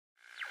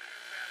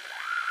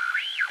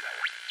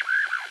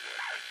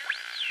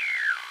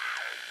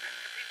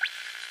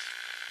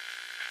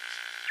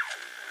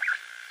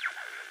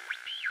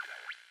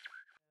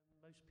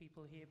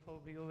here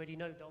probably already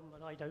know Dom,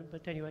 but I don't.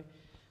 But anyway,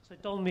 so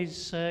Dom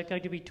is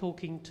going to be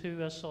talking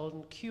to us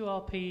on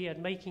QRP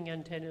and making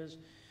antennas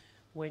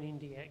when in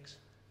DX.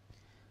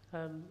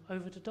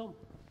 Over to Dom.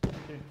 Thank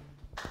you.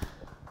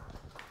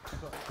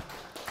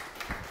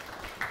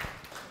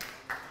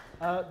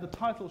 The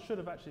title should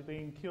have actually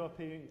been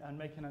QRP and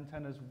making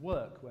antennas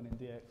work when in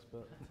DX,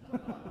 but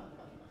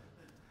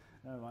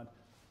never mind.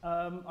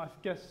 I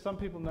guess some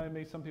people know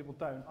me, some people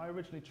don't. I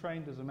originally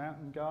trained as a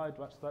mountain guide.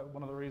 That's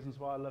one of the reasons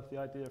why I love the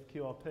idea of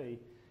QRP.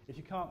 If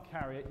you can't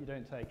carry it, you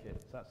don't take it.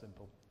 It's that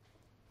simple.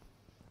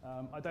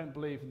 I don't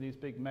believe in these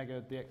big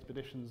mega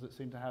DXpeditions that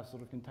seem to have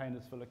sort of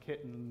containers full of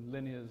kit and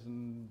linears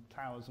and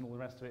towers and all the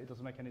rest of it. It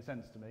doesn't make any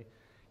sense to me.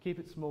 Keep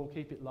it small,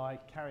 keep it light,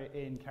 carry it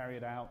in, carry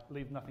it out,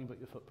 leave nothing but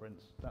your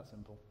footprints. That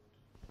simple.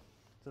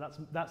 So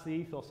that's the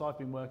ethos I've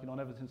been working on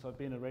ever since I've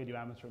been a radio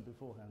amateur and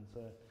beforehand.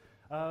 So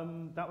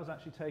that was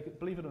actually taken,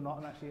 believe it or not,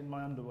 I'm actually in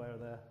my underwear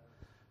there.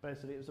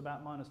 Basically, it was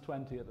about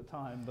 -20 at the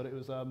time, but it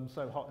was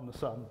so hot in the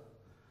sun,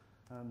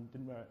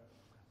 didn't wear it.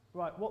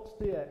 Right, what's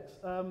DX?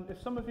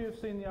 If some of you have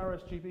seen the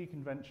RSGB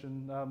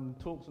convention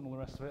talks and all the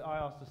rest of it, I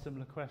asked a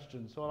similar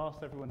question, so I'll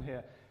ask everyone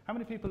here. How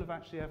many people have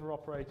actually ever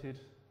operated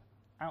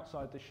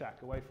outside the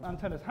shack, away from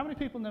antennas? How many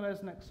people know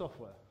EASY-NEC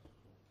software?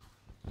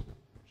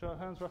 Show of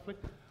hands, roughly.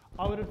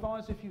 I would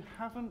advise, if you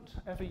haven't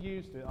ever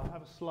used it, I'll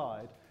have a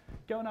slide,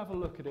 go and have a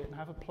look at it and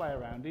have a play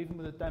around, even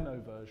with a demo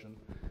version.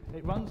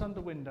 It runs under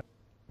Windows.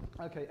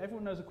 Okay,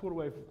 everyone knows a quarter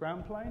wave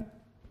ground plane.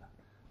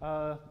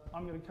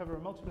 I'm going to cover a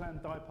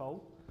multi-band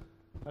dipole,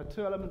 a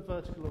 2-element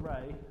vertical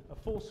array, a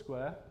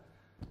 4-square.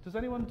 Does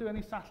anyone do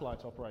any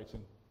satellite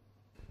operating?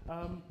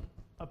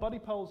 A buddy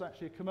pole is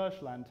actually a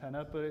commercial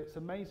antenna, but it's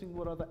amazing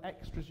what other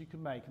extras you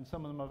can make, and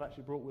some of them I've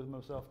actually brought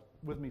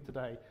with me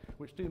today,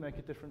 which do make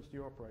a difference to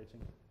your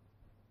operating.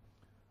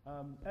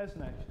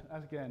 EASY-NEC,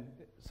 as again,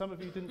 some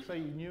of you didn't say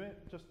you knew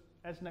it, just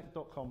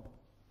EASY-NEC.com.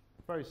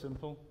 Very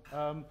simple.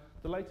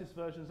 The latest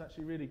version is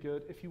actually really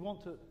good. If you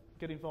want to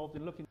get involved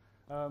in looking,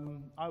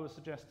 I was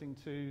suggesting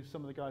to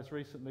some of the guys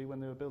recently when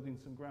they were building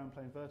some ground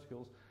plane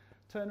verticals,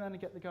 turn around and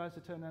get the guys to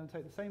turn around and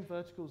take the same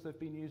verticals they've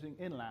been using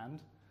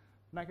inland,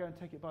 now go and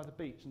take it by the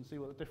beach and see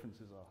what the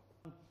differences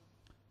are.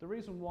 The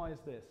reason why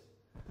is this.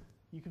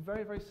 You can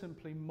very, very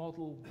simply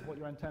model what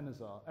your antennas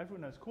are.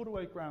 Everyone knows quarter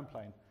wave ground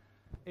plane.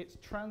 It's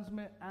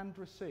transmit and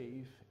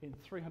receive in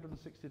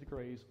 360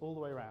 degrees all the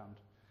way around.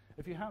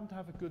 If you happen to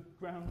have a good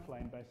ground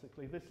plane,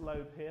 basically, this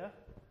lobe here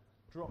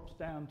drops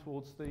down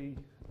towards to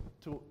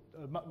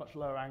a much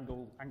lower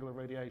angle of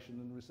radiation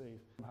than receive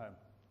from home.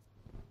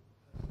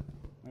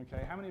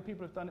 Okay, how many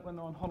people have done it when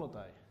they're on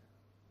holiday?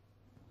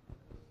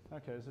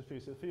 Okay, there's a few.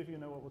 So a few of you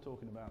know what we're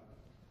talking about.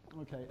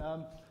 Okay,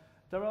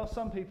 there are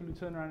some people who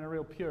turn around and are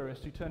real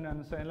purists who turn around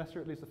and say, unless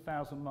you're at least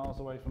 1,000 miles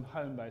away from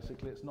home,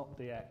 basically, it's not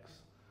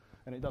DX.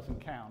 And it doesn't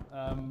count.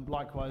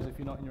 Likewise, if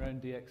you're not in your own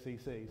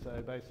DXCC.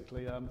 So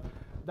basically,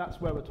 that's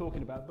where we're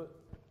talking about. But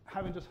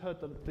having just heard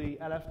the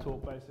LF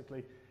talk,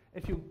 basically,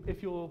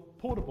 if you're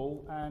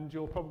portable and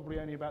you're probably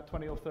only about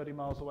 20 or 30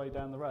 miles away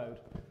down the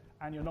road,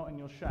 and you're not in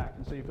your shack,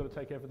 and so you've got to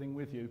take everything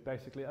with you,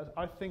 basically,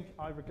 I think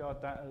I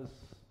regard that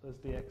as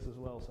DX as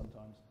well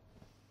sometimes.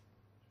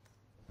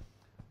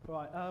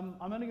 Right, I'm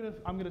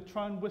going to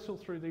try and whistle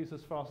through these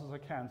as fast as I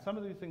can. Some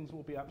of these things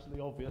will be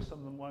absolutely obvious, some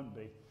of them won't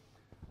be.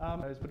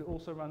 But it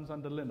also runs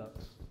under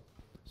Linux,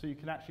 so you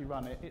can actually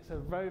run it. It's a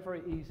very,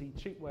 very easy,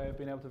 cheap way of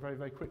being able to very,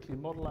 very quickly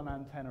model an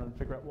antenna and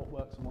figure out what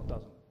works and what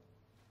doesn't.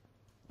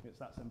 It's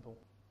that simple.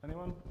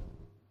 Anyone?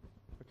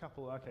 A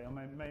couple, okay, I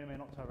may or may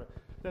not have it.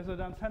 There's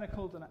an antenna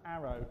called an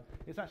Arrow.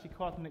 It's actually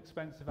quite an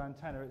expensive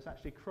antenna. It's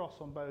actually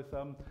cross on both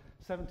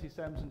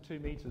 77s and 2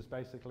 meters,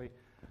 basically.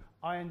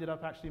 I ended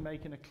up actually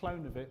making a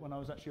clone of it when I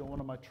was actually on one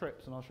of my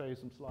trips, and I'll show you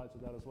some slides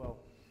of that as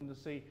well. And to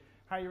see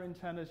how your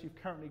antennas you've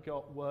currently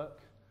got work,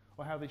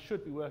 or how they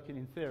should be working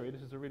in theory.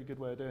 This is a really good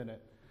way of doing it.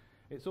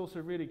 It's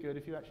also really good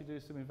if you actually do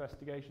some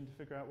investigation to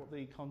figure out what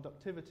the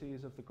conductivity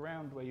is of the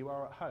ground where you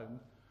are at home,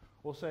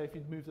 or say if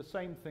you'd move the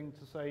same thing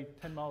to say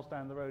 10 miles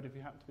down the road if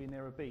you happen to be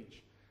near a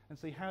beach, and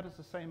see how does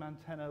the same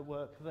antenna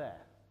work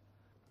there.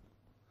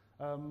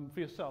 For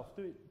yourself,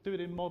 do it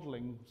in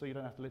modelling so you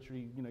don't have to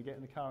literally get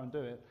in the car and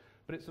do it,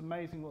 but it's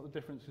amazing what the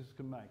differences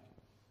can make,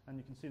 and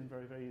you can see them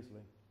very, very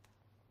easily.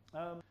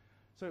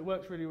 So it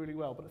works really, really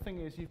well. But the thing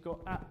is, you've got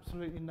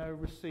absolutely no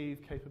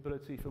receive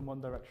capability from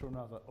one direction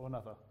or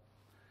another.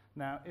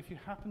 Now, if you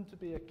happen to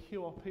be a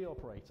QRP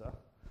operator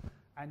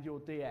and you're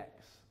DX,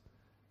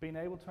 being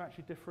able to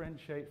actually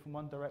differentiate from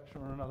one direction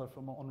or another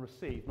on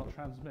receive, not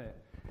transmit,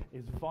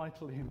 is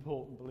vitally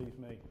important, believe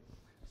me.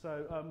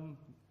 So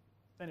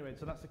anyway,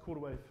 so that's the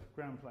quarter wave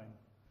ground plane.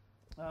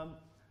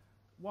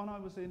 When I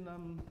was in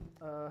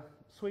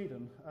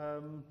Sweden,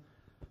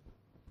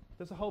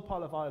 there's a whole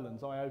pile of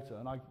islands, IOTA,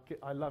 and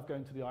I love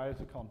going to the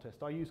IOTA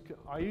contest. I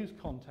use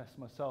contests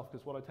myself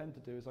because what I tend to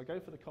do is I go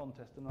for the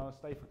contest and I'll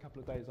stay for a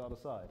couple of days either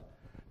side.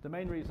 The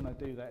main reason I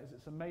do that is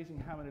it's amazing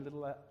how many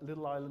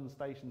little island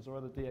stations or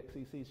other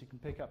DXCCs you can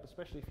pick up,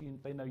 especially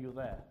if they know you're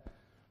there.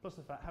 Plus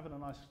the fact having a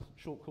nice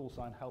short call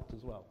sign helped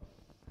as well.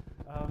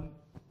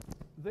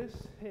 This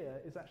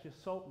here is actually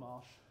a salt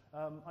marsh.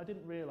 I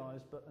didn't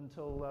realise, but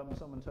until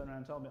someone turned around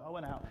and told me, I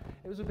went out.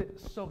 It was a bit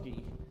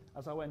soggy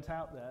as I went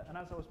out there, and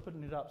as I was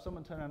putting it up,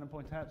 someone turned around and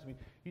pointed out to me,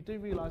 you do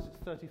realise it's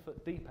 30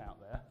 foot deep out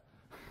there.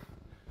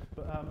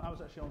 But I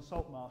was actually on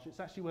salt marsh. It's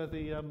actually where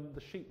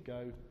the sheep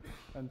go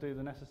and do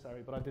the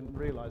necessary, but I didn't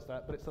realise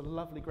that. But it's a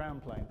lovely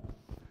ground plane.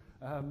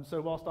 So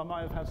whilst I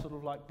might have had sort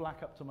of like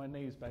black up to my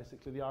knees,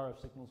 basically, the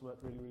RF signals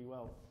worked really, really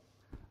well.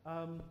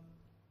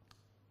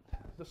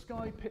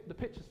 The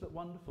pictures look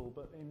wonderful,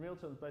 but in real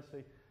terms,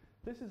 basically,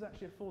 this is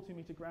actually a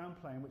 40-metre ground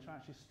plane, which I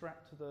actually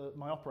strapped to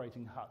my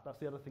operating hut. That's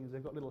the other thing, is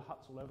they've got little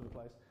huts all over the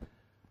place.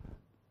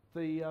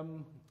 How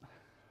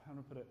do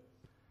I put it?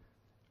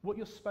 What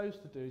you're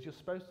supposed to do is you're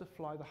supposed to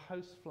fly the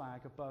host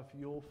flag above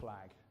your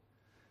flag.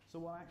 So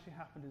what actually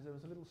happened is there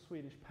was a little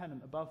Swedish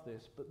pennant above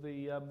this, but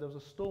there was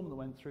a storm that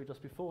went through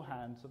just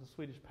beforehand, so the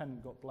Swedish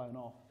pennant got blown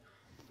off.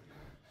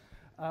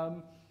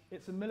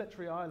 It's a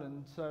military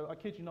island, so I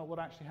kid you not, what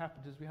actually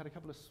happened is we had a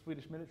couple of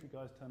Swedish military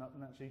guys turn up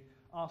and actually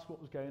ask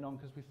what was going on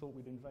because we thought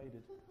we'd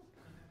invaded.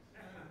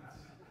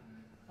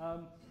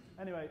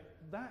 Anyway,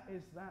 that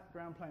is that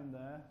ground plane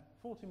there,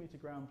 40-metre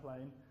ground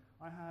plane.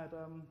 I had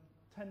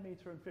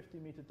 10-metre and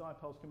 50-metre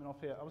dipoles coming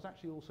off here. I was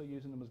actually also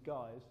using them as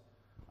guys,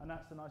 and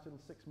that's the nice little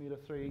 6-metre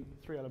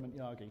three-element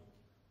Yagi.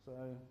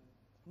 So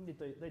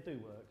they do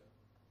work.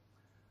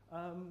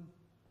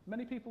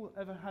 Many people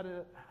ever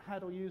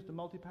had or used a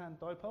multi-pan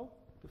dipole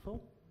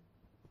before?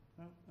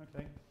 No?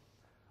 Okay.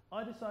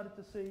 I decided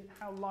to see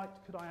how light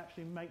could I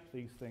actually make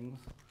these things.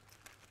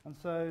 And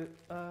so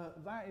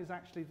that is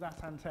actually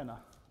that antenna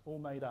all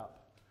made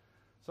up.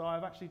 So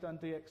I've actually done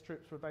DX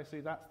trips where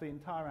basically that's the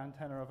entire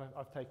antenna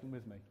I've taken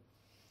with me.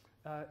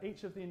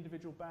 Each of the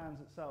individual bands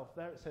itself,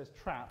 there it says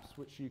traps,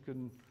 which you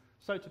can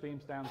sew to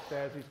beams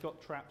downstairs. He's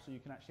got traps so you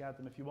can actually add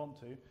them if you want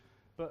to.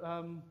 But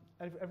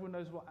everyone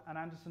knows what an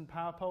Anderson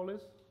power pole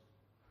is?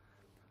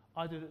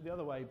 I did it the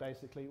other way,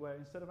 basically, where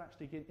instead of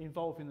actually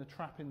involving the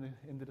trap in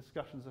the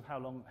discussions of how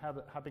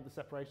big the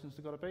separations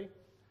have got to be,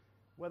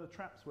 where the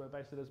traps were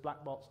basically as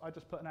black box, I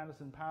just put an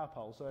Anderson power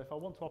pole. So if I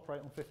want to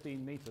operate on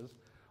 15 metres,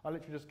 I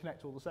literally just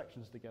connect all the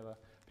sections together.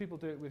 People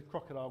do it with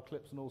crocodile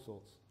clips and all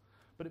sorts.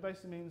 But it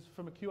basically means,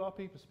 from a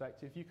QRP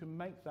perspective, you can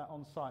make that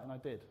on site, and I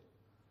did.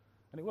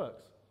 And it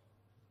works.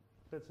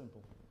 Dead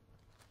simple.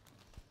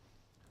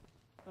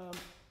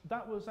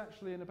 That was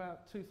actually in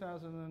about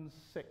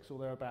 2006 or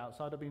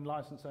thereabouts. I'd have been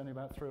licensed only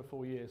about 3 or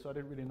 4 years, so I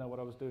didn't really know what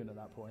I was doing at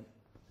that point.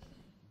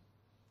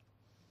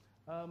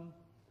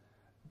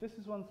 This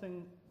is one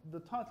thing. The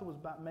title was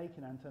about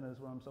making antennas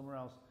where I'm somewhere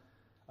else.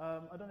 I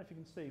don't know if you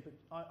can see, but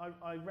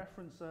I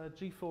reference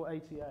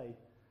G480A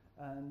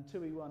and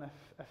 2E1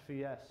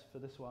 FVS for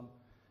this one.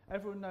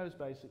 Everyone knows,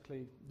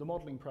 basically, the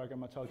modelling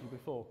program I told you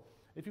before.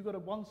 If you've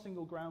got one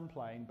single ground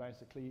plane,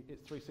 basically,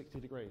 it's 360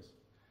 degrees.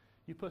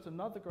 You put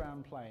another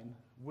ground plane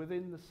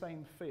within the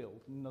same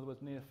field, in other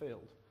words, near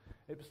field,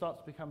 it starts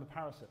to become a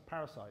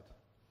parasite.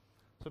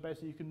 So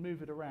basically, you can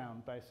move it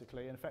around,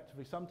 basically, and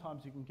effectively,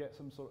 sometimes you can get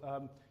some sort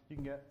you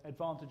can get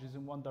advantages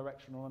in one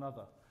direction or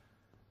another.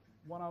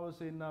 When I was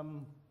in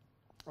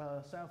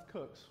South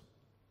Cooks,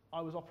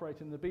 I was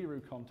operating the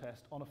BRU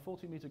contest on a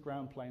 40-metre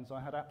ground plane, so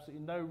I had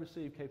absolutely no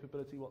receive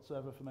capability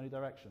whatsoever from any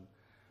direction,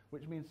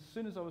 which means as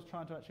soon as I was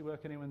trying to actually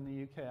work anywhere in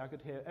the UK, I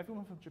could hear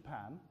everyone from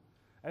Japan,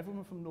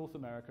 everyone from North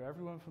America,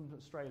 everyone from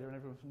Australia, and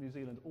everyone from New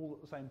Zealand all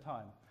at the same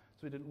time,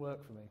 so it didn't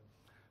work for me.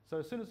 So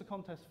as soon as the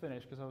contest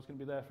finished, because I was going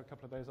to be there for a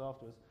couple of days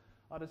afterwards,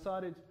 I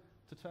decided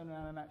to turn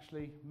around and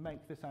actually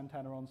make this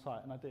antenna on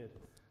site, and I did.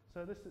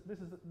 So this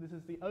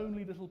is the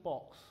only little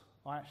box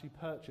I actually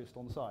purchased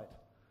on site.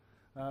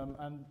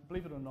 And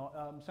believe it or not,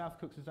 South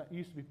Cooks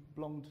used to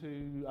belong to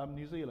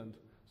New Zealand,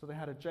 so they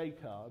had a J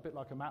car, a bit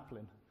like a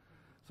Maplin.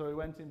 So we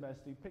went in,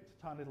 basically, picked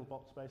a tiny little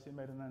box, basically, and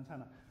made an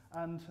antenna.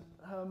 And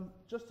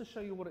just to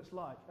show you what it's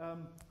like,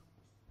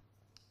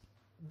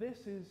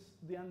 this is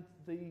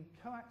the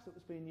coax that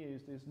was being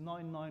used is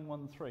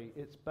 9913.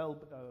 It's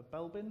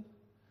Belbin,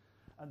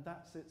 and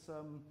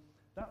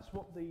that's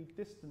what the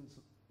distance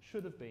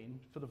should have been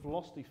for the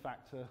velocity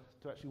factor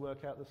to actually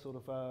work out the sort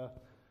of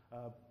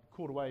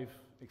quarter wave,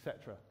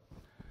 etc.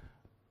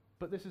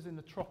 But this is in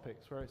the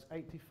tropics, where it's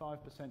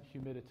 85%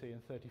 humidity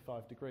and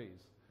 35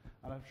 degrees.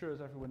 And I'm sure, as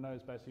everyone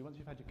knows, basically, once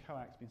you've had your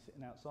coax been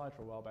sitting outside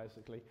for a while,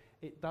 basically,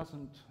 it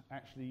doesn't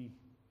actually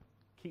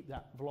keep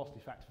that velocity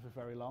factor for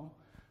very long.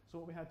 So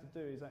what we had to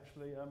do is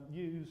actually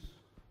use,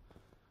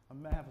 I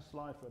may have a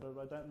slide for it,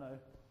 but I don't know.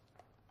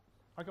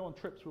 I go on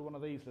trips with one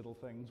of these little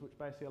things, which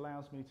basically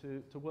allows me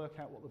to work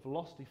out what the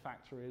velocity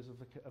factor is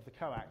of the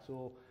coax,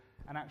 or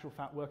in actual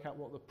fact work out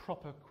what the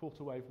proper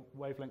quarter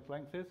wavelength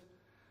length is.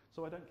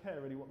 So I don't care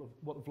really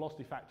what the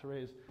velocity factor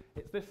is.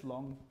 It's this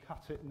long,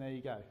 cut it, and there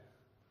you go.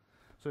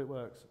 So it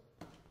works.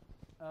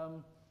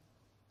 And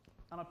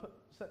I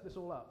set this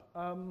all up.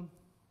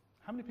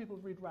 How many people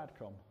read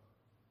Radcom?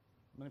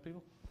 Many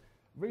people?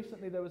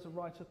 Recently there was a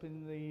write-up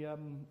in the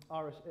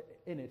RS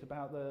in it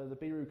about the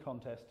BRU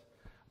contest,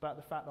 about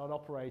the fact that I'd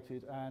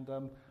operated,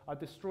 and I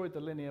destroyed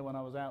the linear when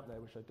I was out there,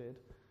 which I did.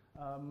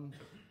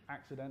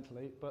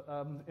 accidentally, but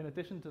in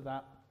addition to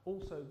that,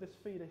 also this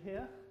feeder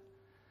here,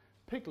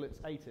 piglets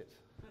ate it.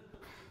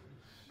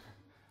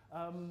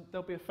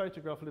 There'll be a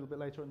photograph a little bit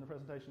later in the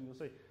presentation, you'll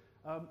see.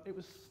 It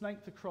was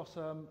snaked across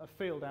a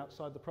field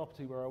outside the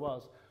property where I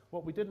was.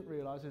 What we didn't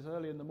realise is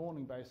early in the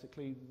morning,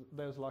 basically,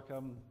 there's like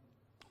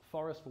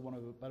forest, for want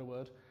of a better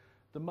word.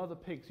 The mother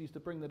pigs used to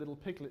bring the little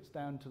piglets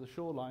down to the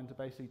shoreline to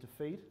basically to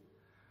feed.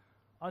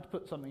 I'd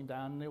put something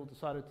down and they all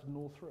decided to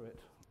gnaw through it.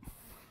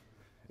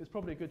 It's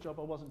probably a good job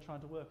I wasn't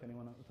trying to work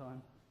anyone at the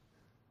time.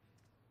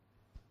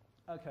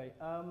 Okay,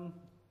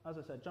 as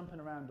I said, jumping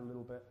around a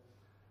little bit.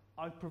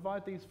 I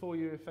provide these for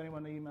you if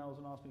anyone emails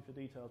and asks me for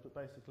details, but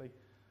basically,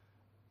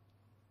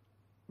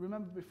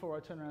 remember before I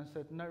turned around and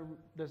said, no,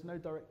 there's no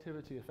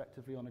directivity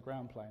effectively on a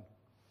ground plane.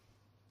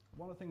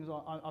 One of the things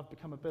I've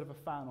become a bit of a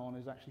fan on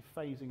is actually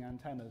phasing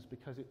antennas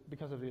because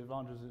of the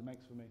advantages it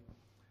makes for me.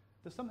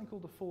 There's something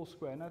called the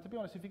Foursquare. Now, to be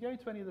honest, if you go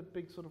to any of the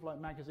big sort of like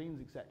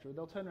magazines, etc.,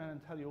 they'll turn around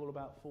and tell you all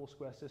about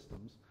Foursquare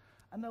systems,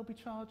 and they'll be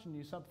charging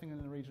you something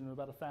in the region of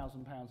about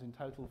 £1,000 in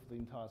total for the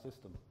entire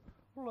system.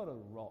 A lot of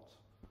rot.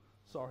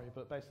 Sorry,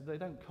 but basically they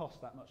don't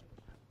cost that much.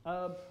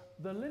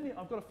 The linear,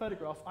 I've got a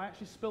photograph. I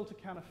actually spilt a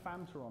can of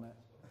Fanta on it.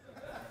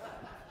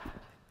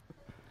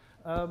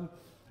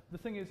 The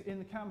thing is, in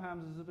the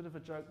cam-hams, there's a bit of a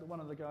joke that one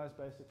of the guys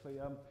basically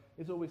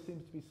always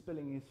seems to be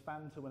spilling his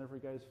Fanta whenever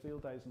he goes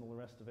field days and all the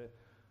rest of it.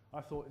 I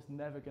thought it's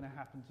never going to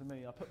happen to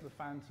me. I put the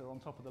Fanta on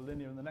top of the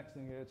linear, and the next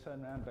thing I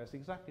turned around, basically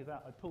exactly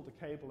that. I pulled the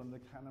cable and the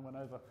can went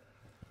over.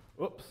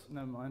 Oops,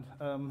 never mind.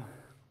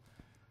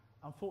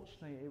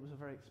 Unfortunately, it was a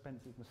very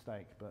expensive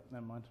mistake, but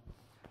never mind.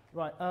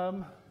 Right,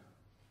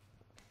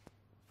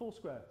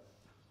 Foursquare.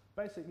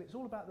 Basically, it's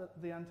all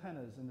about the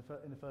antennas in the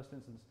first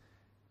instance.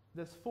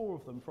 There's 4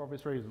 of them for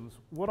obvious reasons.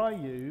 What I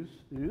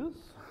use is,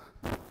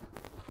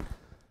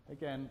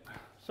 again,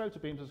 Sota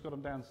Beams has got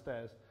them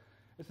downstairs.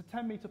 It's a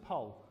 10-metre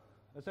pole.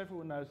 As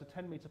everyone knows, a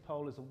 10-metre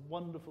pole is a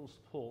wonderful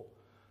support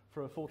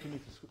for a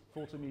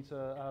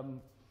 40-metre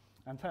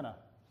antenna.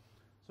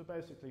 So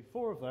basically,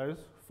 4 of those,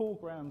 4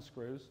 ground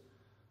screws,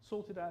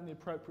 sorted out in the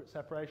appropriate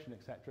separation,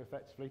 etc.,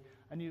 effectively,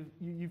 and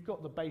you've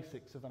got the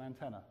basics of an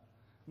antenna.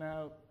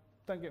 Now,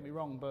 don't get me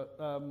wrong, but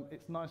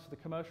it's nice for the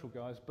commercial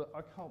guys, but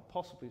I can't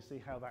possibly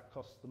see how that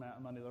costs the amount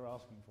of money they're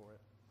asking for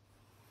it.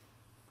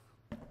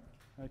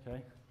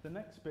 Okay, the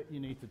next bit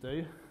you need to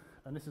do,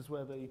 and this is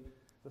where the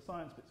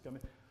science bits come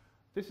in.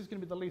 This is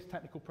going to be the least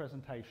technical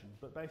presentation,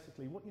 but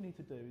basically what you need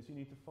to do is you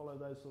need to follow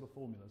those sort of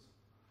formulas.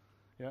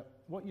 Yeah.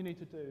 What you need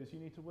to do is you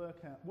need to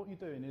work out, what you're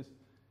doing is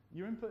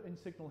you're inputting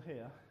signal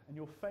here and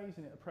you're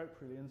phasing it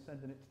appropriately and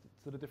sending it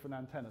to the different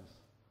antennas.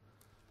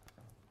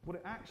 What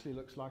it actually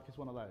looks like is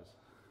one of those.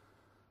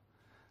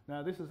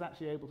 Now this is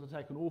actually able to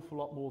take an awful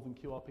lot more than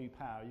QRP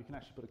power. You can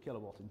actually put a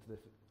kilowatt into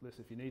this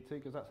if you need to,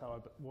 because that's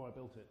why I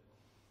built it.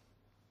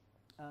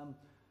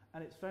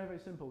 And it's very, very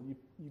simple.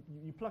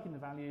 You plug in the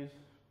values,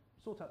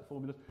 sort out the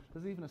formulas.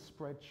 There's even a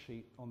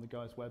spreadsheet on the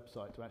guy's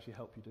website to actually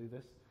help you do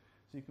this.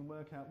 So you can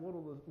work out what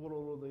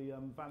all the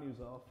values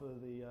are for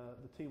the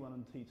T1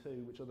 and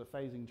T2, which are the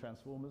phasing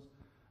transformers,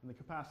 and the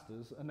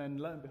capacitors, and then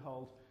lo and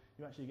behold,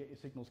 you actually get your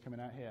signals coming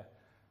out here.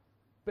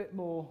 Bit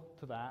more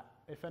to that.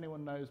 If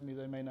anyone knows me,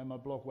 they may know my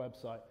blog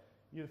website.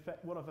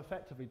 What I've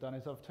effectively done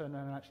is I've turned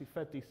around and actually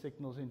fed these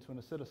signals into an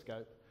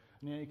oscilloscope,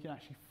 and you can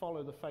actually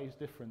follow the phase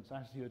difference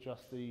as you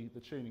adjust the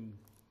tuning,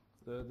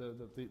 the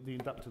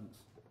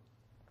inductance.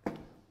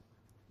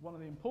 One of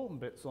the important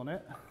bits on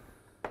it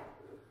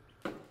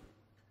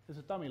is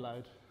a dummy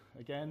load.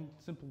 Again,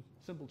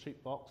 simple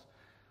cheap box.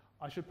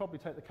 I should probably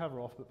take the cover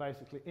off, but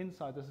basically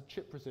inside there's a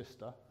chip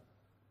resistor.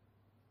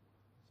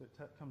 So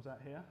it comes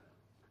out here.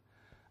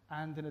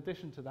 And in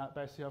addition to that,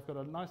 basically I've got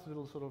a nice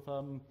little sort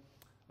of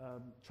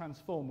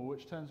transformer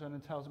which turns around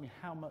and tells me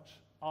how much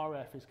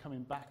RF is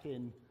coming back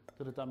in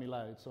to the dummy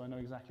load, so I know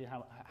exactly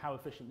how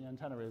efficient the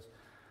antenna is.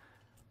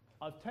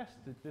 I've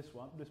tested this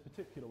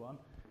particular one.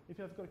 If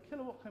you've got a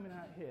kilowatt coming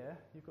out here,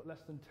 you've got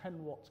less than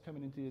 10 watts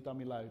coming into your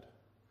dummy load,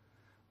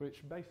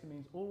 which basically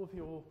means all of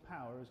your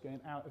power is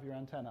going out of your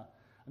antenna.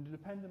 And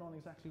depending on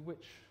exactly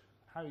which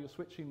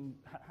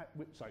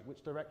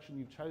direction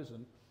you've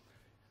chosen,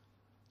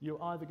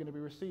 you're either going to be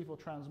receive or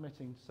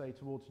transmitting, say,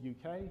 towards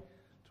UK,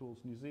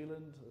 towards New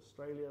Zealand,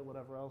 Australia,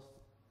 whatever else.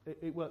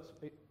 It works.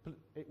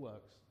 It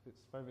works.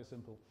 It's very, very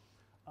simple.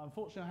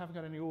 Unfortunately, I haven't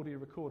got any audio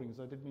recordings.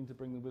 I did mean to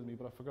bring them with me,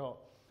 but I forgot.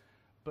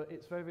 But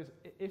it's very, very...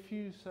 If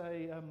you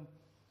say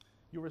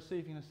you're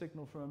receiving a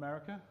signal from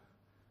America,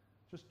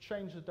 just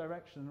change the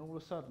direction, and all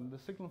of a sudden, the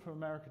signal from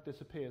America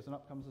disappears, and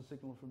up comes the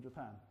signal from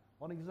Japan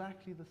on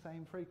exactly the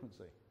same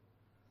frequency.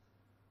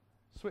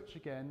 Switch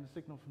again, the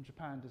signal from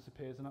Japan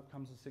disappears, and up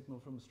comes the signal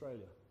from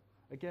Australia.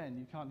 Again,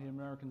 you can't hear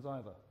Americans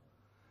either.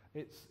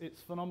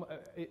 It's phenomenal.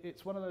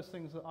 It's one of those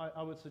things that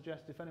I would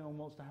suggest if anyone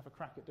wants to have a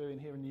crack at doing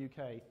here in the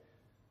UK,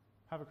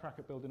 have a crack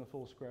at building a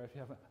Foursquare if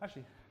you haven't.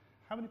 Actually,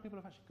 how many people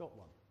have actually got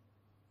one?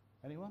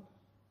 Anyone?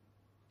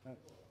 No.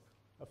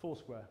 A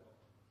Foursquare?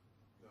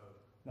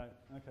 No.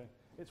 No. Okay.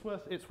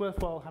 It's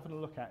worthwhile having a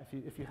look at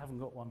if you haven't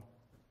got one.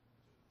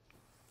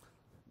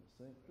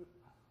 Let's see.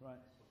 Right.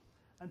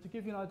 And to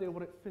give you an idea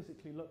what it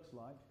physically looks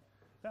like,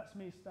 that's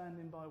me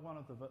standing by one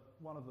of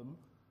them.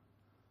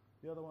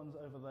 The other one's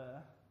over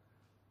there.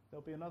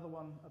 There'll be another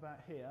one about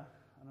here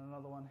and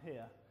another one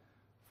here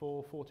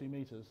for 40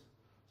 meters.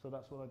 So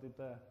that's what I did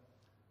there.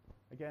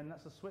 Again,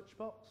 that's a switch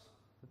box,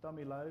 the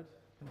dummy load,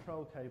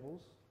 control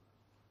cables.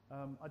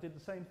 I did the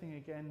same thing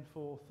again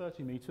for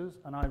 30 meters,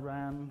 and I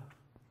ran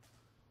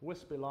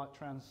wispy light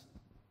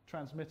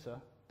transmitter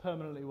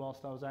permanently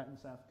whilst I was out in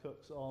South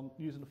Cooks on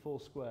using a 4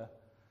 square.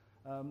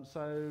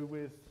 So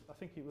with, I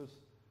think it was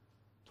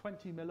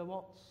 20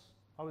 milliwatts,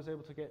 I was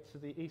able to get to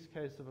the east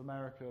coast of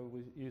America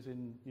with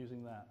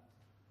using that.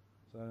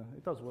 So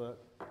it does work.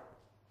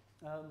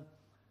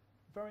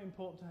 Very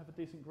important to have a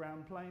decent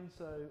ground plane,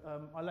 so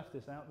I left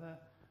this out there,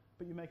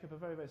 but you make up a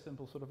very, very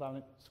simple sort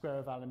of square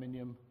of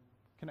aluminium,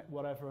 connect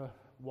whatever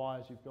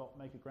wires you've got,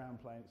 make a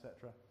ground plane,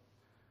 etc.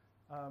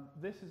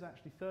 This is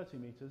actually 30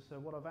 meters, so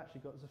what I've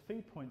actually got is a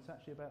feed point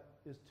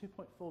is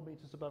 2.4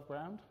 meters above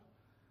ground.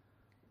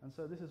 And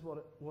so this is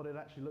what it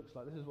actually looks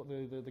like. This is what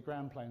the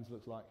ground planes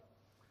looks like.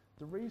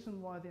 The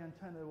reason why the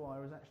antenna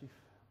wire is actually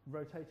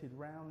rotated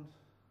round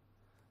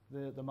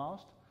the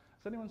mast,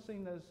 has anyone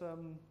seen those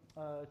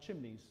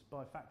chimneys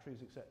by factories,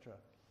 etc.,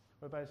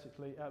 where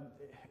basically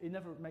it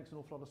never makes an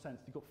awful lot of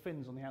sense. They've got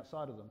fins on the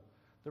outside of them.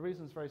 The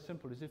reason is very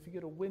simple, is if you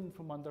get a wind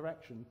from one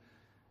direction,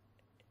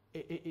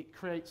 it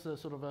creates a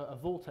sort of a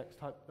vortex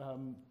type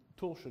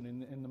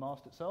torsion in the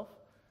mast itself,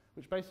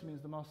 which basically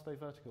means the mast stay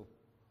vertical.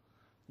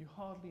 You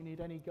hardly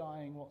need any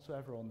guying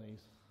whatsoever on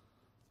these,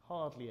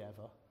 hardly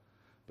ever,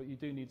 but you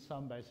do need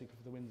some basically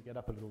for the wind to get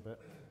up a little bit.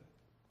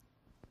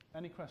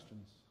 Any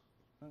questions?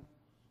 No?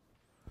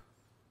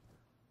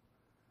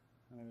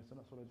 Anyway, so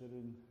that's what I did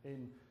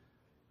in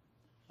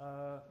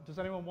does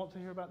anyone want to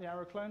hear about the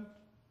aeroclone?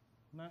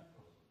 No?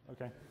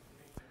 Okay.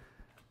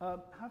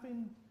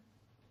 Having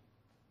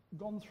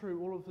gone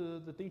through all of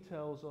the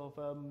details of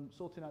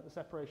sorting out the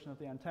separation of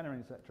the antenna,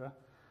 etc.,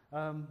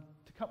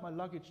 to cut my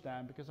luggage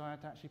down, because I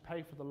had to actually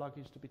pay for the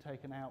luggage to be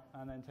taken out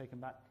and then taken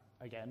back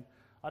again,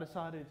 I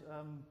decided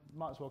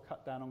might as well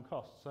cut down on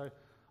costs. So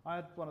I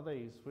had one of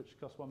these, which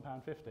cost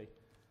 £1.50.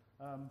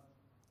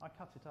 I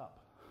cut it up.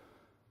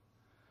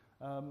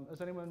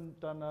 Has anyone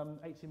done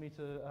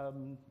 80-meter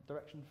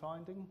direction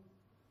finding?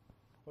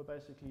 Where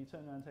basically you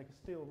turn around and take a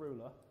steel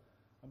ruler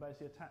and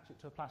basically attach it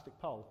to a plastic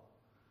pole.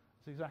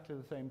 It's exactly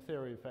the same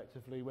theory,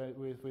 effectively,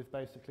 with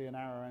basically an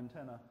arrow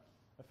antenna.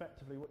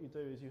 Effectively, what you do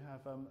is you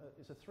have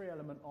it's a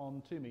 3-element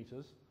on 2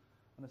 meters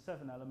and a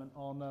 7-element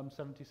on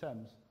 70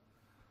 sems.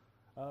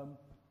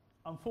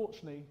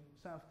 Unfortunately,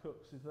 South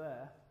Cooks is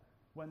there.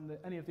 When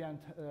any of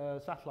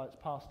the satellites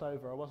passed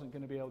over, I wasn't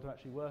going to be able to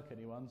actually work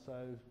anyone, so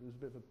it was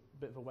a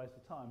bit of a waste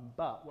of time.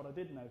 But what I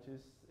did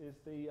notice is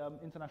the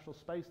International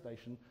Space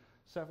Station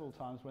several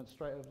times went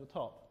straight over the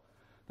top.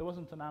 There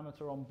wasn't an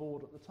amateur on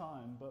board at the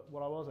time, but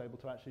what I was able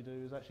to actually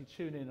do is actually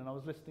tune in, and I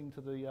was listening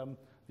to the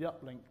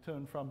uplink to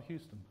and from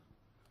Houston,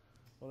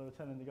 while they were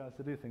telling the guys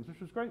to do things, which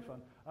was great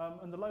fun.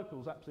 And the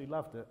locals absolutely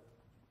loved it.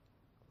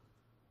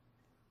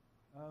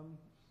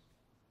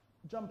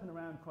 Jumping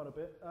around quite a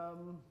bit.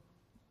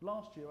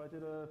 Last year I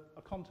did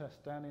a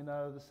contest down in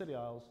the Scilly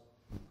Isles.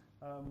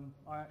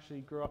 I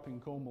actually grew up in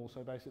Cornwall,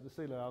 so basically the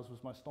Scilly Isles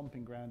was my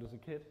stomping ground as a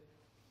kid.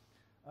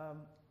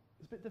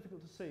 It's a bit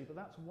difficult to see, but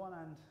that's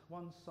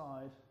one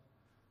side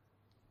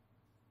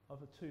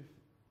of a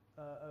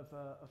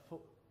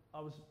foot.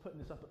 I was putting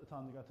this up at the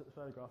time the guy took the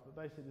photograph, but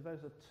basically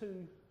those are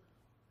two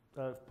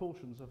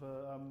portions of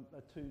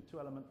a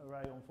two-element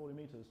array on 40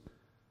 meters,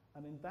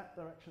 and in that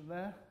direction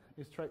there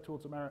is straight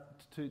towards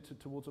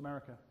towards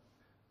America.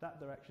 That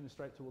direction is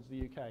straight towards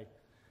the UK.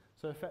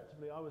 So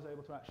effectively, I was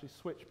able to actually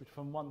switch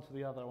from one to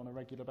the other on a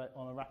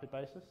rapid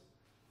basis.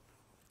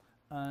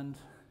 And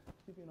to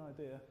give you an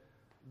idea,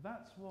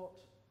 that's what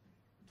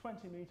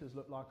 20 meters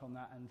look like on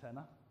that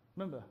antenna.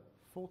 Remember,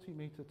 40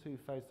 meter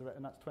two-phase direct,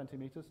 and that's 20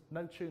 meters.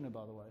 No tuner,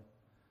 by the way.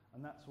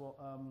 And that's what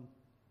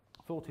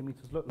 40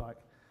 meters look like.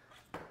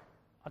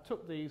 I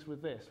took these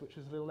with this, which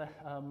is a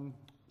little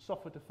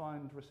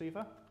software-defined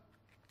receiver.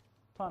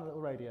 Tiny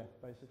little radio,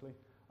 basically.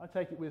 I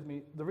take it with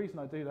me. The reason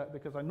I do that,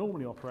 because I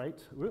normally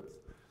operate with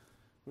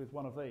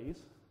one of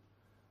these,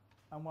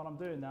 and while I'm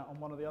doing that,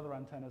 on one of the other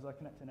antennas, I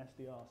connect an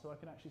SDR, so I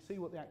can actually see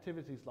what the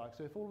activity is like.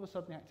 So if all of a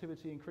sudden the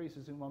activity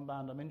increases in one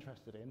band I'm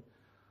interested in,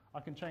 I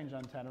can change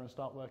antenna and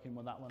start working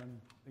with that one, and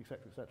et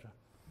cetera, et cetera.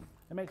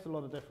 It makes a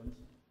lot of difference.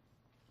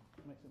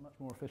 It makes it much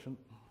more efficient.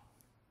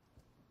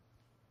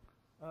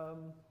 Let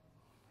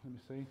me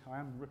see. I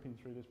am ripping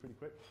through this pretty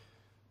quick.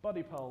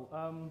 Buddy pole.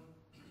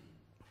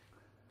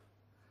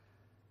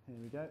 Here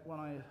we go,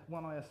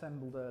 one I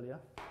assembled earlier.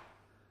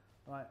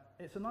 Right,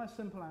 it's a nice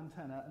simple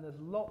antenna, and there's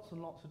lots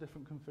and lots of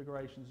different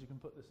configurations you can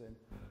put this in.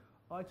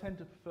 I tend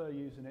to prefer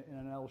using it in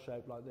an L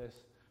shape like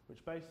this,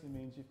 which basically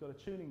means you've got a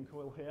tuning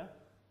coil here,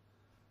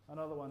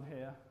 another one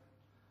here,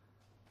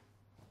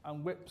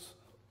 and whips,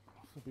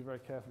 so be very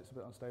careful, it's a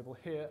bit unstable,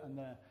 here and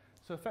there.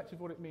 So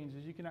effectively what it means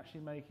is you can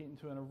actually make it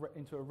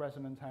into a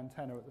resonant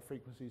antenna at the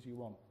frequencies you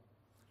want.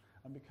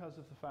 And because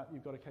of the fact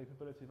you've got a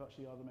capability of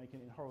actually either making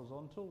it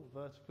horizontal,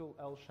 vertical,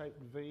 L-shaped,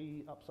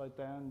 V, upside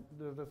down,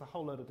 there's a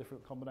whole load of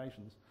different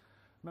combinations.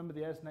 Remember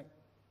the EASY-NEC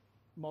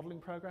modelling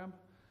program?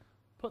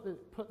 Put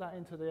that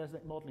into the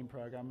EASY-NEC modelling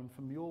program, and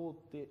from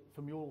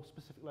your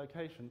specific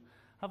location,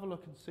 have a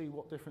look and see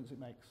what difference it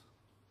makes.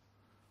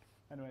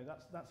 Anyway,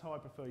 that's how I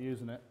prefer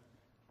using it.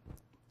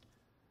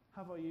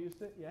 Have I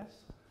used it?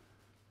 Yes.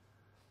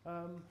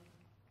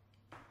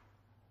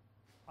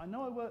 I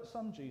know I worked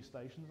some G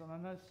stations, and I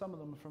know some of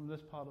them are from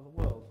this part of the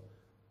world.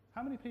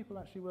 How many people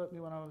actually worked me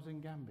when I was in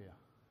Gambia?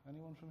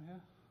 Anyone from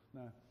here?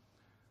 No.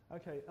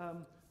 Okay,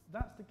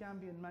 that's the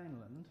Gambian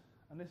mainland,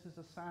 and this is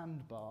a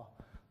sandbar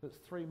that's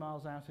 3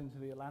 miles out into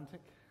the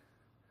Atlantic.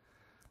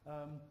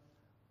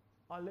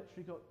 I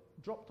literally got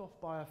dropped off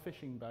by a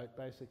fishing boat,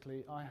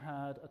 basically. I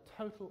had a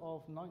total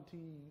of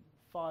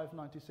 95,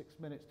 96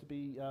 minutes to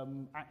be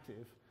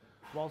active,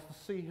 whilst the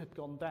sea had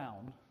gone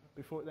down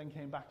before it then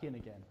came back in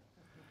again.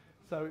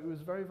 So it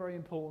was very, very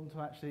important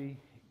to actually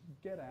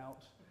get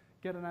out,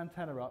 get an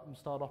antenna up and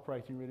start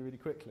operating really, really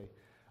quickly.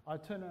 I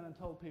turned around and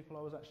told people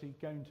I was actually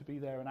going to be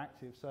there and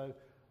active. So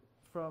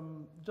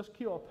from just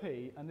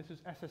QRP, and this is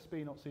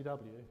SSB, not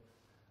CW,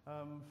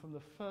 from the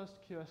first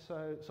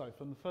QSO, sorry,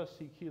 from the first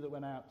CQ that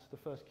went out to the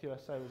first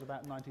QSO was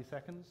about 90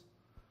 seconds,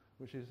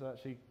 which is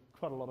actually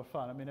quite a lot of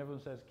fun. I mean,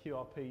 everyone says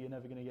QRP, you're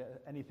never going to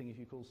get anything if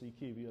you call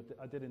CQ, but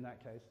I did in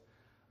that case.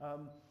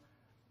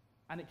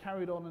 And it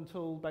carried on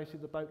until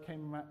basically the boat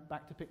came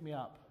back to pick me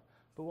up.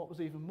 But what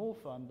was even more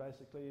fun,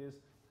 basically, is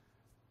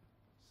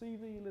see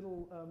the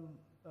little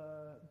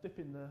dip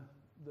in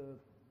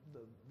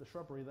the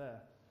shrubbery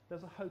there.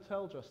 There's a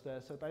hotel just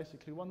there. So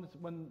basically,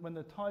 when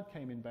the tide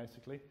came in,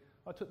 basically,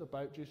 I took the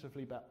boat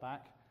dutifully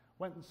back,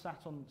 went and sat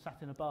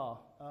in a bar,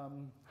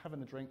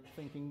 having a drink,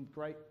 thinking,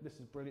 great, this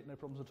is brilliant, no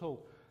problems at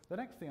all. The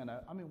next thing I know,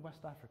 I'm in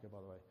West Africa, by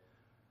the way.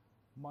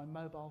 My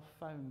mobile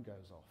phone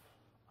goes off.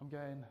 I'm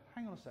going,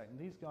 hang on a second,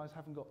 these guys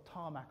haven't got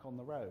tarmac on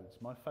the roads.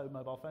 My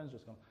mobile phone's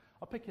just gone.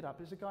 I pick it up,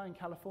 there's a guy in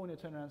California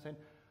turning around saying,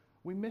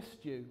 we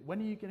missed you, when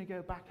are you going to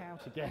go back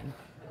out again?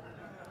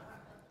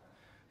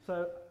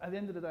 So at the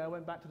end of the day, I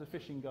went back to the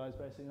fishing guys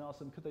basically and asked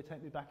them, could they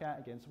take me back out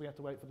again? So we had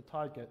to wait for the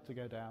tide to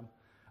go down.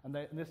 And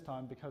this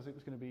time, because it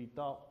was going to be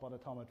dark by the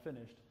time I'd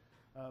finished,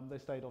 they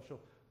stayed offshore.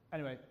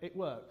 Anyway, it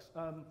works.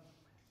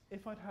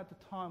 If I'd had the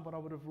time, what I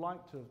would have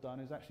liked to have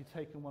done is actually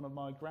taken one of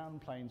my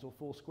ground planes or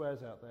 4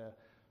 squares out there,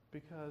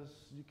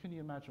 because can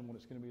you imagine what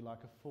it's going to be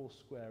like, a 4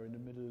 square in the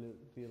middle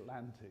of the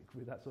Atlantic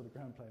with that sort of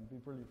ground plane? It'd be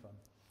brilliant fun.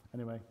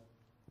 Anyway,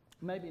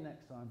 maybe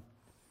next time.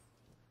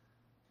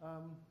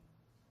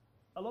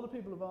 A lot of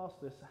people have asked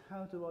this,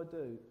 how do I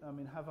do? I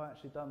mean, have I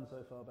actually done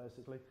so far,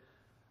 basically?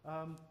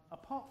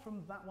 Apart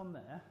from that one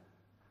there,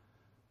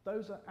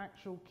 those are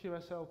actual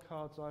QSL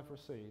cards I've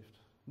received,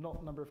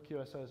 not number of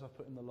QSOs I've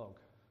put in the log.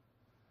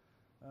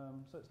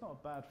 So it's not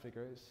a bad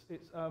figure.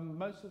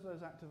 Most of those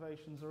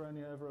activations are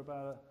only over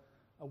about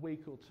a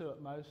week or 2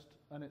 at most,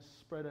 and it's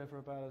spread over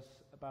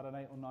about an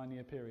 8 or 9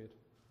 year period.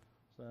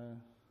 So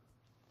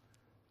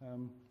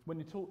when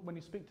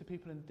you speak to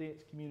people in the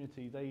DX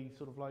community, they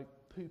sort of like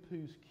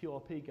poo-poo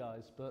QRP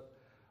guys, but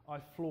I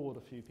floored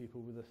a few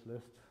people with this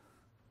list.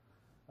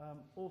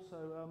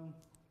 Also,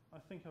 I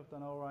think I've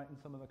done all right in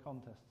some of the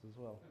contests as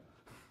well.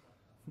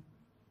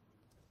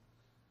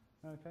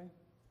 Okay.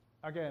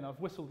 Again, I've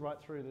whistled right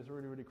through this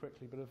really, really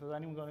quickly, but has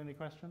anyone got any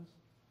questions?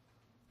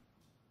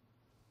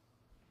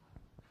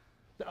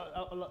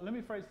 Let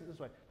me phrase it this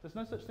way. There's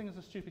no such thing as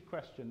a stupid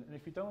question, and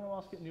if you don't want to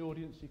ask it in the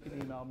audience, you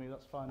can email me,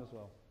 that's fine as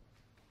well.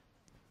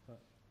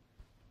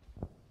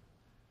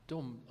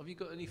 Dom, have you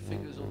got any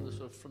figures on the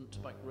sort of front to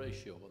back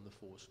ratio on the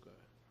 4 square?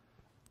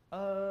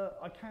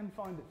 I can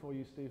find it for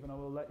you, Stephen, I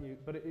will let you,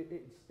 but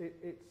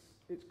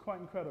it's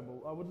quite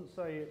incredible. I wouldn't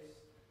say it's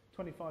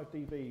 25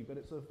 dB, but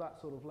it's of that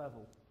sort of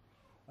level.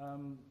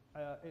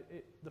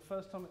 The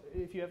first time,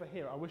 if you ever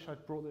hear it, I wish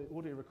I'd brought the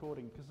audio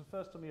recording, because the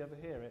first time you ever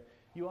hear it,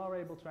 you are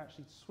able to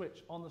actually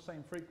switch on the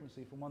same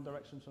frequency from one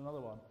direction to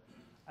another one.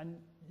 And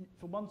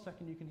for 1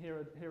 second you can hear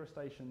a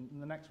station,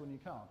 and the next one you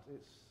can't.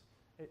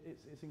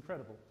 It's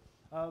incredible.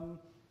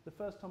 The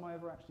first time I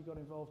ever actually got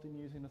involved in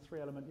using a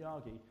 3-element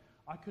Yagi,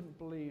 I couldn't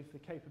believe the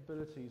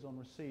capabilities on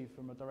receive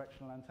from a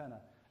directional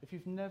antenna. If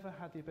you've never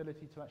had the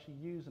ability to actually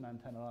use an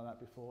antenna like that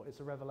before, it's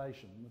a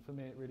revelation. For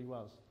me, it really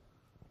was.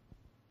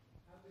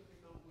 How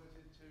difficult was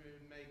it to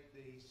make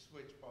the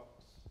switch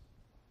box?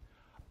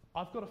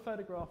 I've got a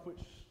photograph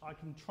which I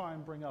can try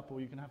and bring up, or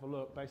you can have a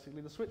look.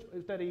 Basically, the switch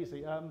is dead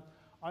easy.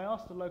 I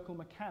asked the local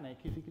mechanic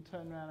if he could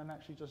turn around and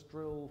actually just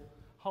drill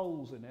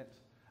holes in it.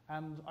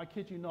 And I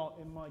kid you not,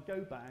 in my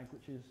go bag,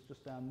 which is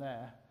just down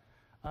there,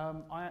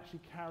 I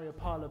actually carry a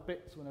pile of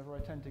bits whenever I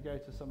tend to go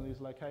to some of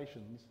these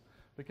locations,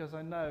 because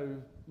I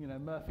know,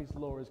 Murphy's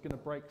Law is going to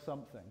break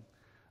something.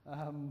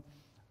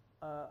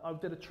 I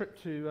did a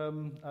trip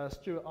to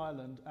Stewart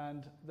Island,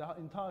 and the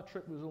entire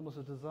trip was almost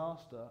a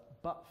disaster,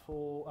 but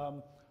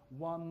for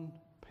one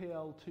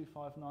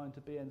PL259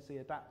 to BNC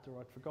adapter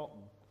I'd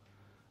forgotten.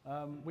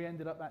 We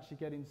ended up actually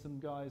getting some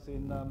guys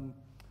in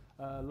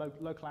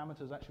local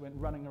amateurs actually went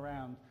running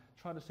around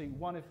trying to see,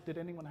 one, if did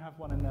anyone have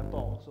one in their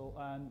box,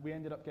 and we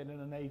ended up getting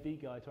an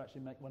AV guy to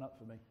actually make one up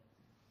for me.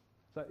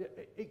 So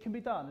it can be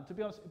done, and to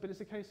be honest, but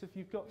it's a case of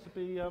you've got to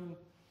be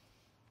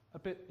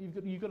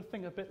you've got to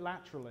think a bit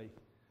laterally.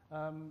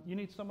 You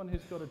need someone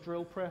who's got a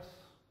drill press,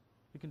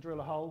 who can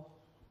drill a hole,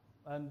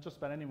 and just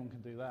about anyone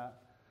can do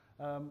that.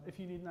 If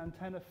you need an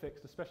antenna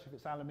fixed, especially if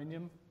it's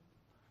aluminium,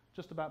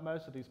 just about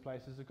most of these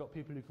places have got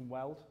people who can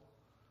weld.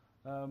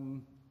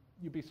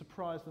 You'd be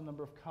surprised the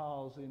number of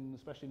cars,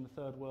 especially in the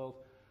third world.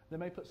 They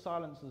may put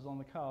silencers on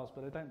the cars,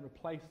 but they don't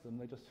replace them,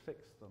 they just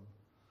fix them.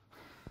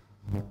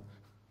 So.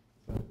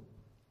 How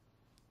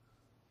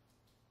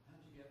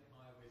do you get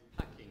by with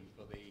packing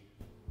for the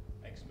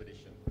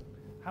expedition?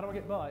 How do I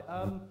get by?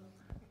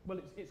 Well,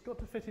 it's got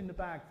to fit in the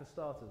bag for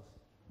starters.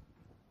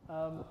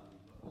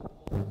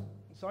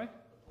 Sorry?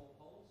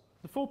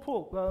 The 4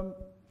 poles?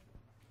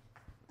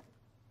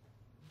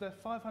 They're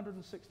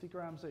 560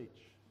 grams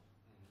each.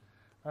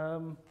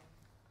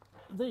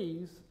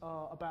 These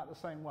are about the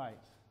same weight.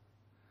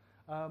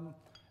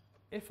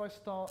 If I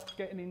start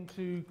getting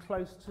into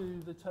close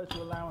to the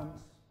total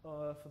allowance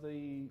for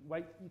the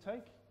weight you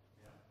take,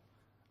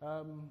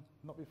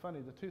 not be funny,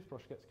 the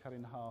toothbrush gets cut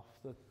in half.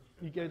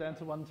 You go down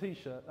to 1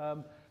 t-shirt.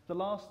 The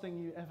last thing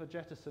you ever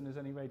jettison is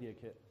any radio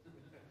kit.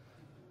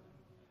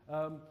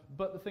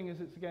 But the thing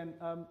is, it's again,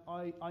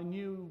 I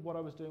knew what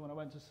I was doing when I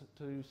went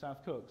to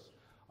South Cooks.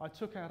 I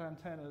took out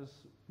antennas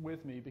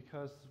with me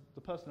because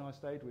the person who I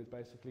stayed with,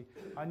 basically,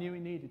 I knew he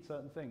needed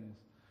certain things.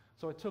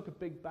 So I took a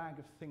big bag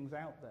of things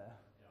out there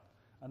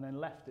and then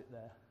left it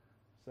there.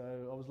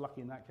 So I was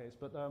lucky in that case.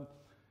 But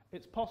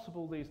it's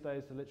possible these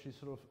days to literally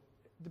sort of,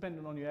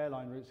 depending on your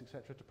airline routes,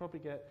 etc., to probably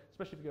get,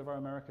 especially if you go via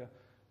America,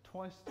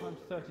 twice times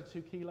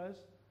 32 kilos.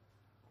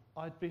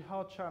 I'd be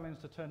hard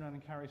challenged to turn around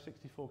and carry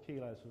 64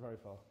 kilos for very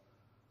far.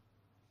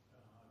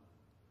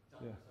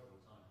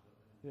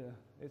 Yeah,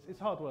 it's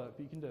hard work,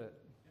 but you can do it.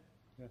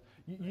 Yeah.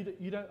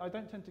 I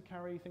don't tend to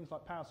carry things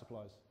like power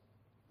supplies.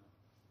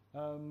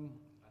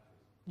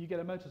 You get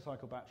a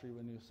motorcycle battery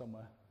when you're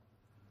somewhere.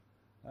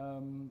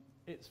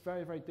 It's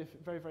very,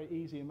 very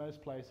easy in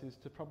most places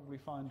to probably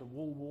find a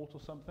wall wart or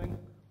something.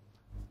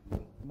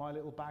 My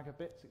little bag of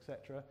bits,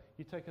 etc.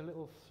 You take a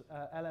little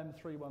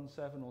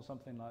LM317 or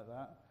something like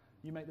that.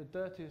 You make the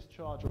dirtiest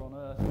charger on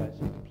earth,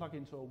 basically. You can plug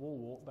into a wall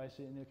wart,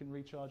 basically, and you can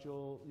recharge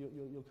your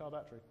car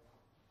battery.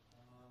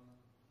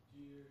 Do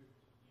you use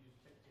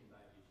ticketing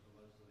baggage for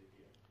most of the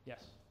gear?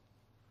 Yes.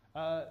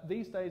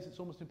 These days, it's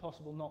almost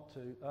impossible not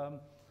to.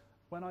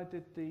 When I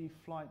did the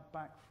flight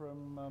back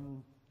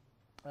from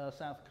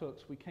South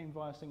Cooks, we came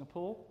via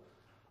Singapore.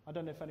 I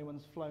don't know if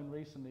anyone's flown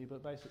recently,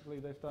 but basically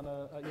they've done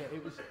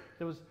it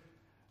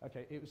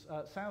was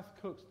South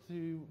Cooks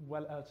to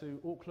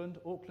Auckland,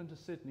 Auckland to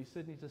Sydney,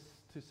 Sydney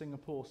to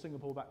Singapore,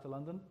 Singapore back to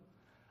London.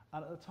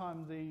 And at the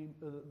time,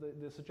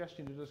 the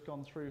suggestion had just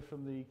gone through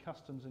from the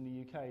customs in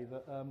the UK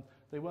that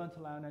they weren't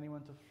allowing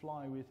anyone to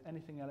fly with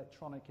anything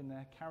electronic in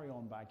their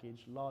carry-on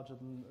baggage larger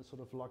than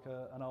sort of like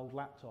an old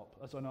laptop,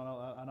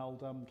 an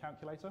old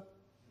calculator,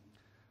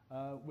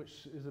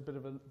 which is a bit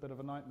of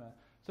a nightmare.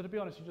 So to be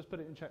honest, you just put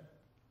it in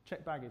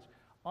check baggage.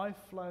 I've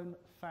flown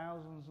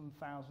thousands and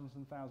thousands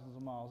and thousands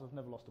of miles. I've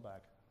never lost a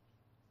bag.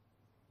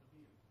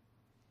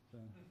 So.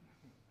 No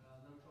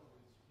trouble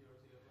with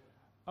security at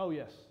all? Oh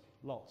yes.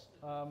 Lots.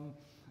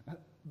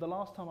 The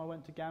last time I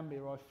went to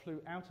Gambia, I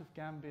flew out of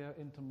Gambia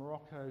into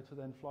Morocco to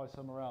then fly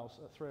somewhere else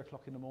at 3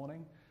 o'clock in the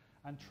morning,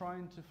 and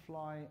trying to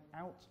fly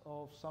out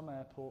of some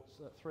airports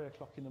at 3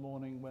 o'clock in the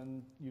morning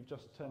when you've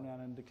just turned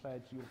around and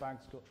declared your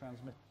bag's got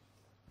transmitted.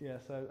 Yeah,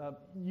 so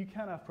you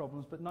can have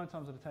problems, but 9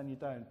 times out of 10 you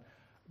don't.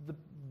 The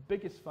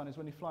biggest fun is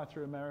when you fly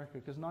through America,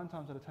 because 9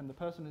 times out of 10 the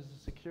person who's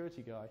a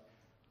security guy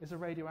is a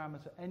radio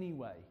amateur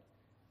anyway.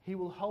 He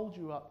will hold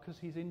you up because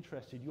he's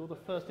interested. You're the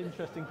first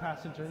interesting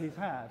passenger he's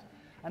had.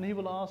 And he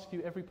will ask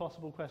you every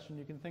possible question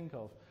you can think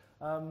of.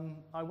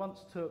 I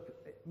once took,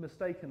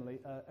 mistakenly,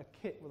 a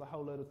kit with a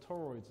whole load of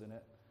toroids in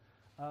it,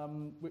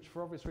 which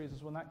for obvious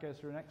reasons, when that goes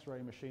through an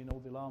X-ray machine, all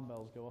the alarm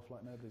bells go off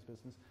like nobody's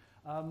business.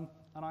 And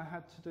I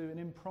had to do an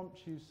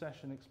impromptu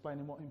session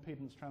explaining what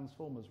impedance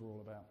transformers were all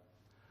about.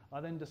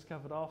 I then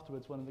discovered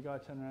afterwards when the guy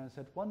turned around and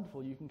said,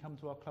 "Wonderful, you can come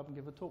to our club and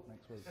give a talk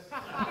next week."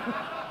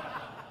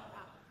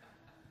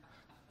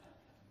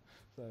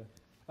 So,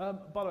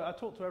 by the way, I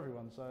talk to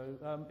everyone, so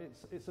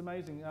it's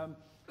amazing.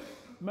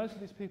 Most of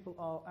these people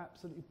are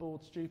absolutely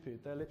bored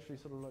stupid. They're literally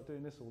sort of like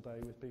doing this all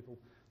day with people.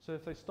 So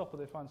if they stop or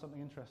they find something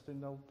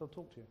interesting, they'll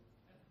talk to you.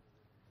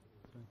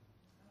 So.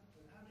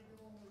 How do you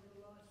go on with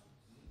your license?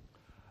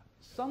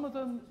 Some of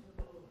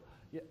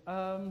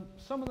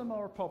them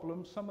are a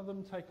problem. Some of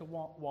them take a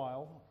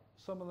while.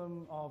 Some of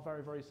them are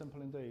very, very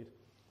simple indeed.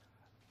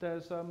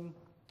 There's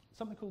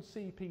something called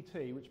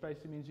CPT, which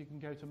basically means you can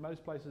go to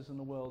most places in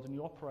the world and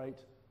you operate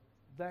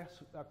their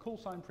call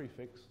sign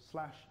prefix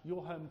 /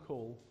 your home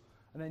call,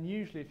 and then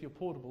usually if you're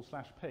portable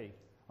 /P.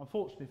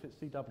 Unfortunately, if it's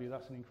CW,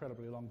 that's an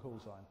incredibly long call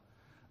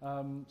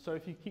sign. So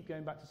if you keep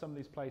going back to some of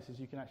these places,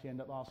 you can actually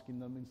end up asking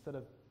them, instead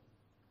of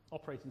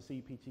operating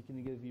CPT, can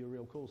you give you a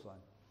real call sign?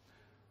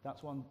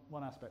 That's one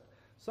aspect.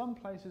 Some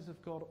places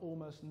have got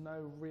almost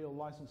no real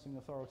licensing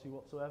authority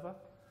whatsoever.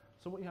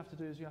 So what you have to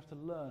do is you have to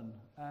learn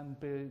and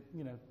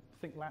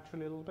think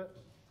laterally a little bit.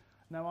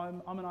 Now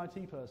I'm an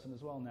IT person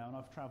as well now, and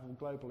I've travelled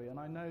globally, and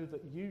I know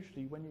that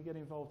usually when you get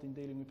involved in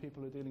dealing with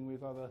people who are dealing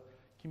with other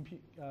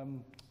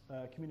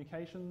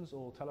communications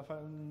or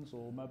telephones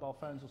or mobile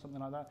phones or something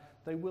like that,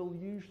 they will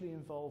usually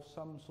involve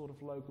some sort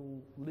of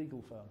local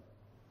legal firm.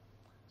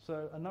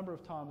 So a number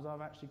of times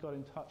I've actually got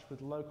in touch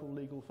with local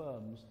legal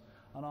firms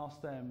and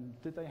asked them,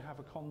 did they have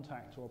a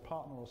contact or a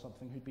partner or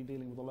something who'd been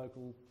dealing with the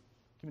local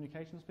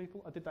communications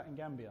people? I did that in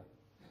Gambia.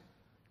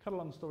 Cut a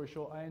long story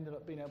short, I ended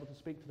up being able to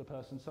speak to the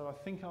person, so I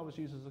think I was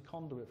used as a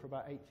conduit for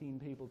about 18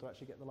 people to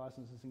actually get the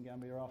licenses in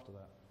Gambia after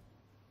that.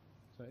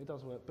 So it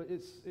does work, but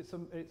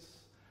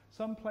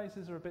some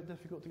places are a bit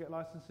difficult to get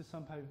licenses,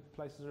 some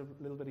places are a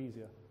little bit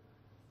easier.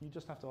 You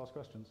just have to ask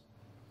questions.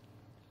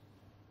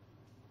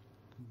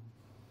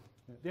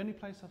 Yeah. The only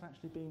place I've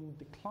actually been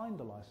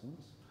declined a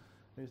license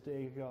is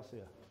Diego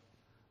Garcia,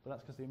 but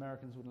that's because the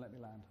Americans wouldn't let me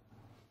land.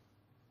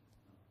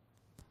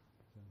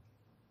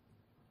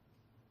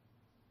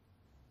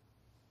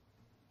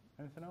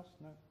 Anything else?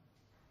 No?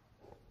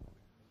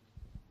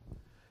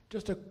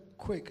 Just a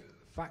quick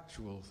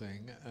factual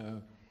thing.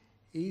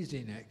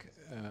 EASY-NEC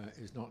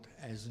is not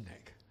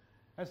EASY-NEC.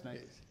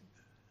 EASY-NEC?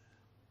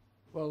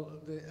 Well,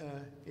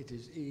 it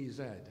is EZ.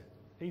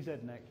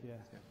 EZ-NEC, yeah.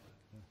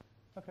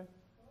 Okay.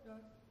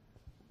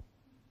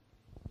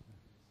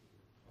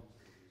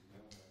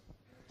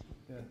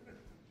 Yeah.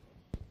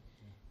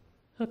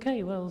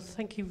 Okay, well,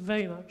 thank you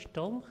very much,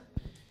 Dom.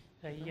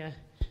 A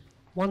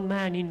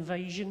one-man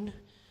invasion,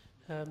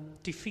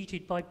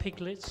 defeated by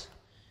piglets,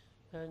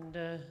 and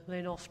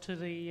then off to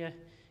the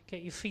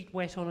get your feet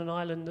wet on an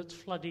island that's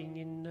flooding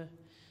in.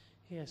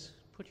 Yes,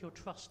 put your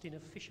trust in a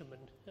fisherman.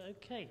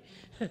 Okay,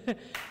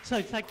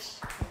 so thanks.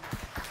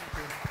 Thank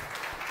you.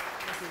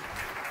 Thank you.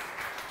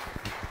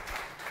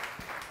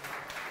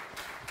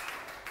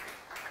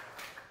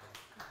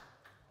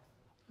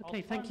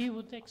 Okay, thank you.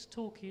 Well, next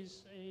talk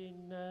is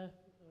in a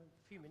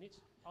few minutes.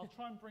 I'll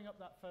try and bring up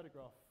that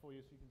photograph for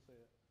you so you can see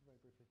it very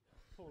briefly.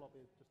 Paul, I'll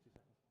be just 2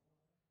 seconds.